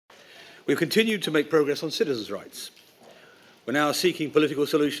We've continued to make progress on citizens' rights. We're now seeking political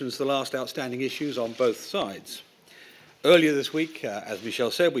solutions to the last outstanding issues on both sides. Earlier this week, as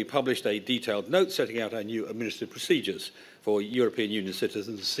Michel said, we published a detailed note setting out our new administrative procedures for European Union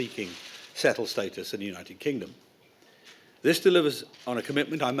citizens seeking settled status in the United Kingdom. This delivers on a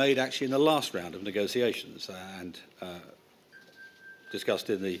commitment I made actually in the last round of negotiations and discussed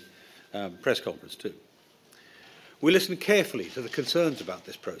in the press conference too. We listened carefully to the concerns about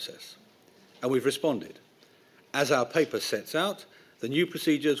this process, and we've responded. As our paper sets out, the new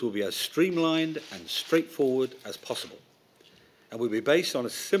procedures will be as streamlined and straightforward as possible, and will be based on a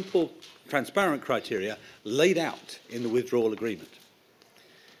simple, transparent criteria laid out in the withdrawal agreement.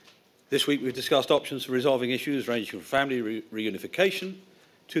 This week we've discussed options for resolving issues ranging from family reunification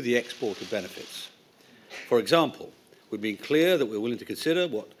to the export of benefits. For example, we've been clear that we're willing to consider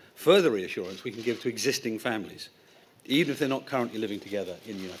what further reassurance we can give to existing families, even if they're not currently living together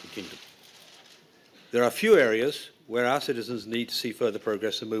in the United Kingdom. There are a few areas where our citizens need to see further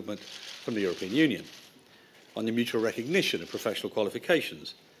progress and movement from the European Union. On the mutual recognition of professional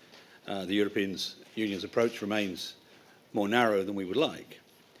qualifications, the European Union's approach remains more narrow than we would like.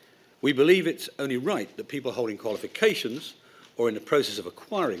 We believe it's only right that people holding qualifications or in the process of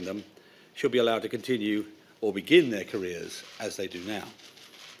acquiring them should be allowed to continue or begin their careers as they do now.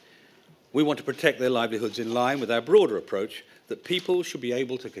 We want to protect their livelihoods in line with our broader approach that people should be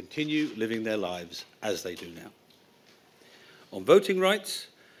able to continue living their lives as they do now. On voting rights,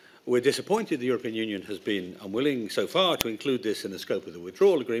 we're disappointed the European Union has been unwilling so far to include this in the scope of the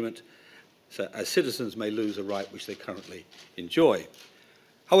withdrawal agreement, as citizens may lose a right which they currently enjoy.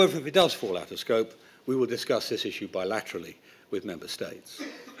 However, if it does fall out of scope, we will discuss this issue bilaterally with Member States.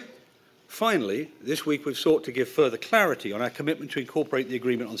 Finally, this week we've sought to give further clarity on our commitment to incorporate the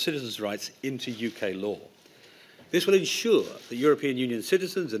Agreement on Citizens' Rights into UK law. This will ensure that European Union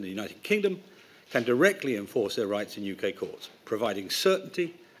citizens in the United Kingdom can directly enforce their rights in UK courts, providing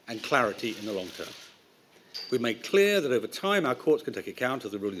certainty and clarity in the long term. We've made clear that over time our courts can take account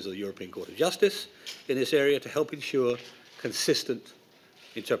of the rulings of the European Court of Justice in this area to help ensure consistent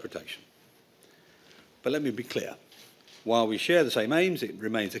interpretation. But let me be clear. While we share the same aims, it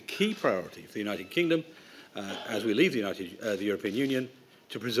remains a key priority for the United Kingdom as we leave the European Union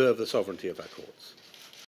to preserve the sovereignty of our courts.